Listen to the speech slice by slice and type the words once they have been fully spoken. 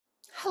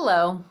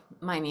Hello,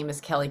 my name is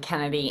Kelly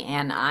Kennedy,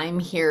 and I'm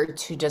here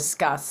to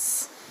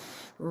discuss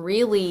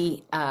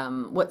really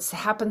what's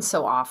happened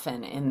so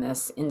often in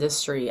this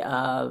industry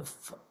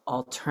of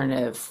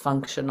alternative,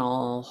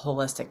 functional,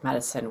 holistic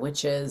medicine,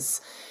 which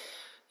is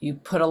you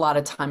put a lot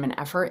of time and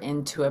effort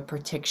into a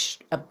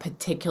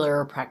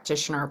particular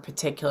practitioner, a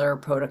particular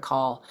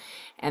protocol,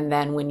 and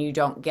then when you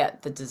don't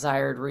get the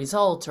desired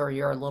result, or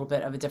you're a little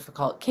bit of a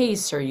difficult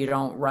case, or you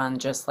don't run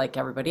just like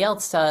everybody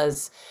else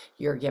does,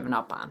 you're given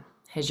up on.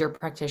 Has your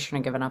practitioner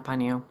given up on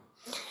you?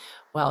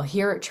 Well,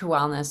 here at True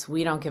Wellness,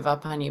 we don't give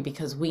up on you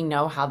because we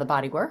know how the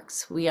body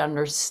works. We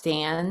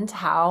understand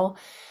how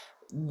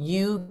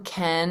you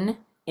can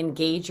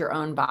engage your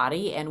own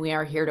body, and we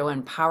are here to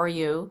empower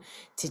you,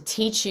 to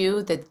teach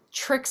you the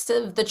tricks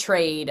of the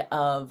trade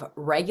of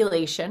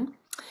regulation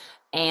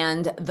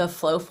and the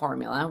flow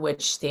formula,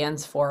 which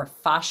stands for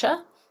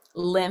fascia,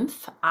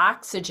 lymph,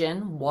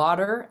 oxygen,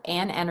 water,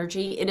 and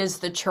energy. It is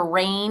the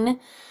terrain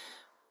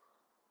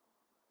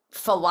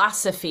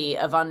philosophy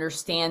of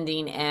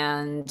understanding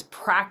and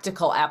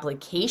practical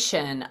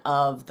application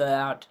of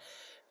that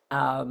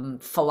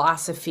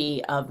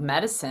philosophy of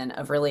medicine,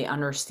 of really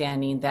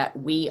understanding that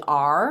we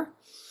are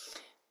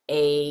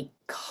a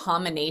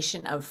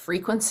combination of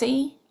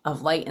frequency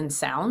of light and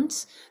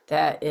sound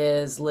that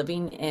is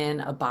living in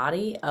a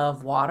body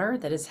of water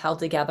that is held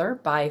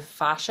together by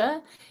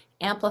fascia,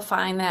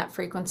 amplifying that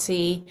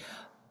frequency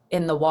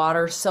in the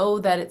water so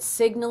that it's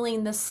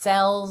signaling the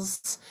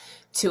cells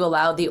to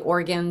allow the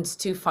organs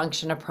to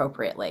function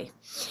appropriately.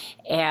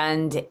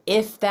 And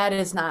if that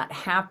is not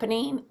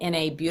happening in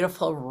a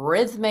beautiful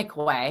rhythmic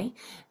way,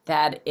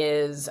 that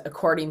is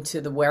according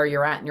to where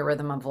you're at in your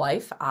rhythm of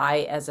life,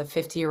 I, as a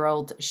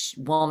 50-year-old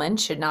woman,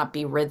 should not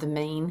be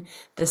rhythming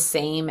the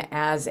same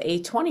as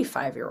a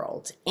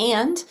 25-year-old.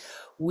 And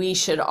we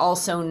should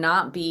also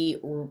not be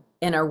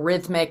in a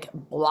rhythmic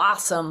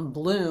blossom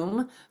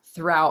bloom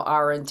throughout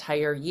our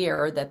entire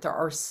year, that there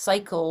are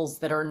cycles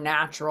that are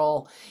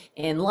natural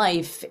in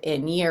life,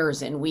 in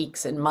years, in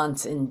weeks, in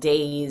months, in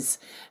days,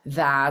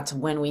 that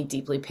when we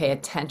deeply pay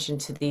attention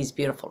to these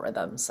beautiful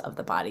rhythms of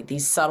the body,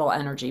 these subtle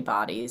energy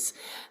bodies,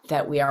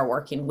 that we are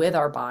working with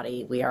our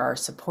body, we are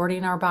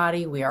supporting our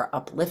body, we are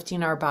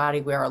uplifting our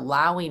body, we are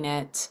allowing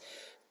it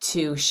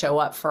to show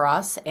up for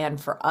us and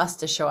for us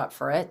to show up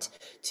for it,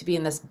 to be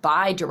in this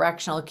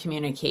bi-directional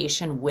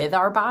communication with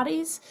our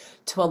bodies,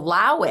 to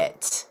allow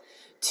it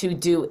to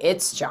do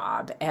its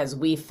job as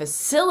we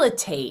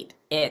facilitate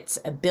its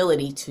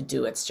ability to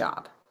do its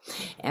job.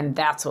 And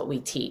that's what we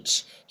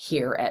teach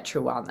here at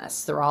True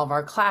Wellness, through all of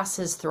our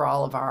classes, through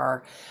all of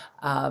our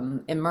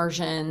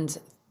immersions,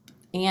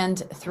 and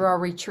through our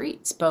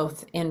retreats,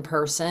 both in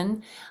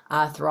person,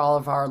 through all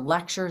of our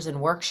lectures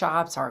and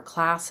workshops, our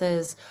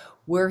classes.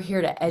 We're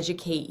here to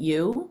educate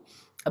you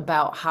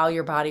about how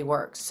your body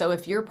works. So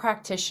if your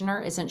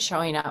practitioner isn't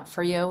showing up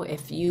for you,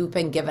 if you've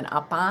been given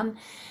up on,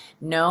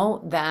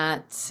 know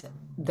that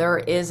there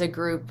is a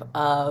group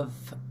of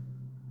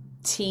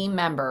team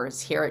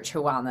members here at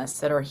True Wellness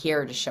that are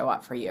here to show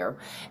up for you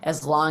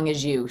as long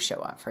as you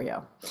show up for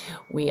you.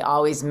 We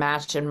always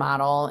match and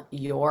model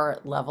your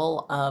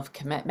level of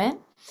commitment,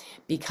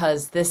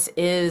 because this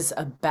is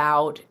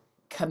about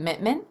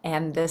commitment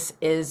and this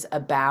is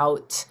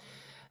about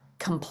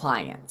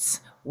compliance.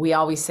 We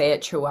always say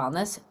at True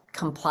Wellness,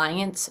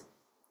 compliance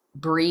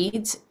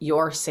breeds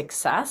your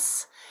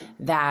success,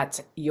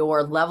 that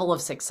your level of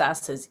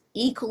success is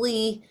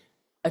equally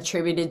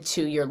attributed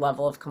to your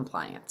level of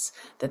compliance,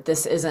 that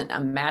this isn't a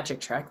magic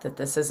trick, that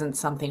this isn't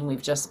something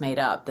we've just made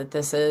up, that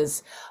this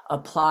is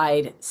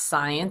applied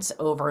science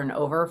over and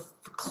over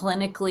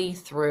clinically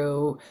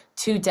through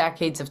 2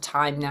 decades of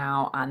time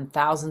now on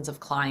thousands of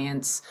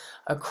clients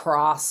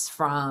across,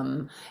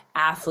 from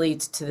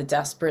athletes to the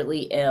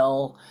desperately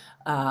ill,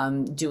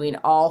 doing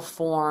all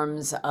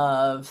forms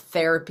of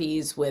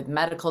therapies with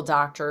medical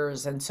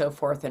doctors and so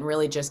forth, and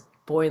really just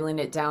boiling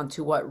it down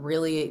to what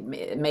really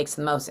makes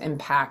the most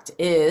impact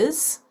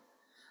is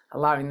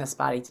allowing this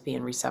body to be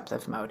in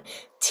receptive mode,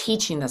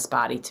 teaching this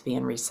body to be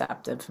in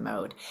receptive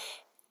mode,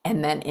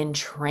 and then in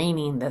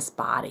training this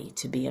body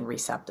to be in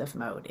receptive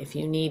mode. If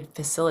you need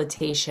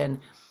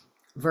facilitation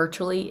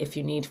virtually, if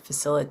you need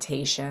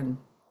facilitation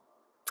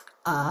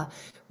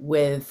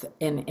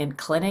in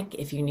clinic,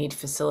 if you need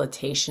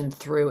facilitation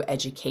through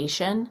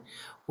education,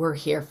 we're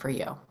here for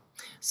you.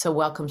 So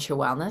welcome to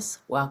Wellness.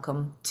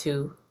 Welcome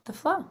to the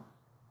flow.